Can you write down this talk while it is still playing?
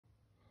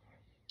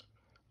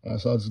All right,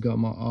 so I just got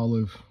my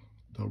Olive,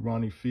 the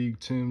Ronnie Fieg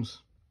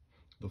Timbs,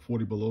 the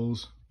 40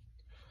 belows.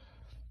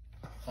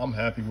 I'm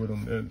happy with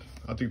them.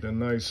 I think they're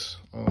nice.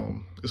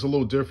 It's a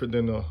little different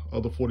than the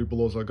other 40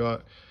 belows I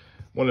got.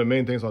 One of the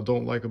main things I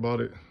don't like about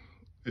it,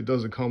 it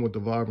doesn't come with the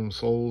Vibram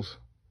soles.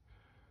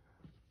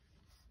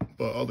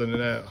 But other than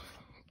that,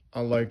 I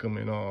like them.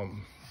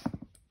 And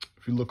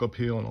if you look up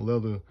here on the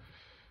leather,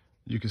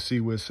 you can see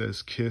where it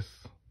says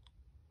Kith.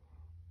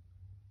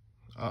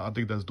 I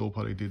think that's dope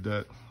how they did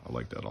that. I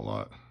like that a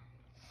lot.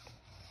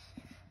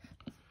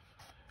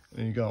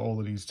 And you got all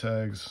of these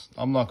tags.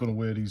 I'm not gonna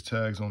wear these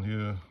tags on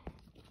here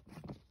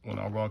when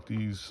I rock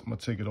these. I'm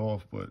gonna take it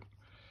off, but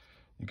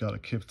you got a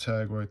Kith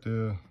tag right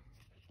there.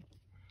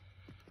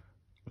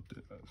 With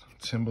the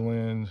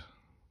Timberland.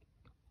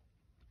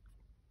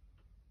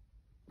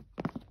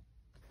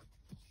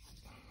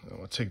 I'm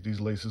gonna take these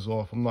laces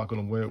off. I'm not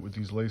gonna wear it with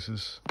these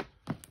laces.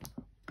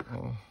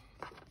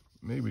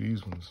 Maybe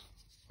these ones.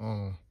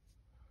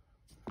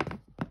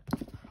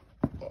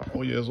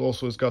 Oh yeah,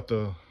 it's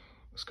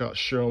got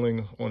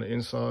shearling on the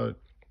inside.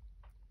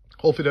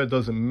 Hopefully that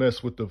doesn't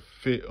mess with the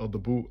fit of the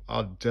boot.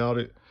 I doubt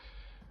it.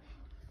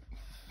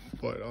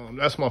 But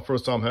that's my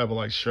first time having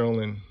like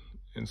shearling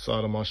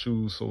inside of my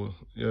shoes. So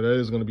yeah, that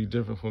is gonna be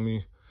different for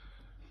me.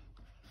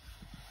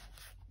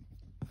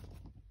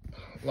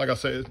 Like I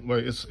said,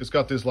 it's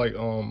got this like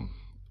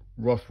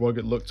rough,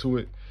 rugged look to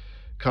it.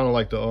 Kind of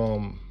like the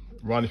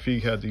Ronnie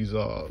Fieg had these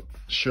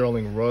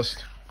shearling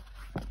rust.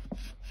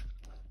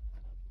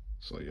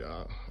 So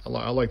yeah, I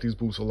like these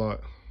boots a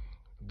lot.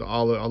 The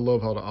olive, I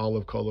love how the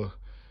olive color.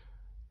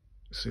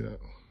 See that?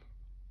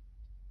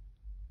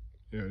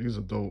 Yeah, these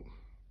are dope.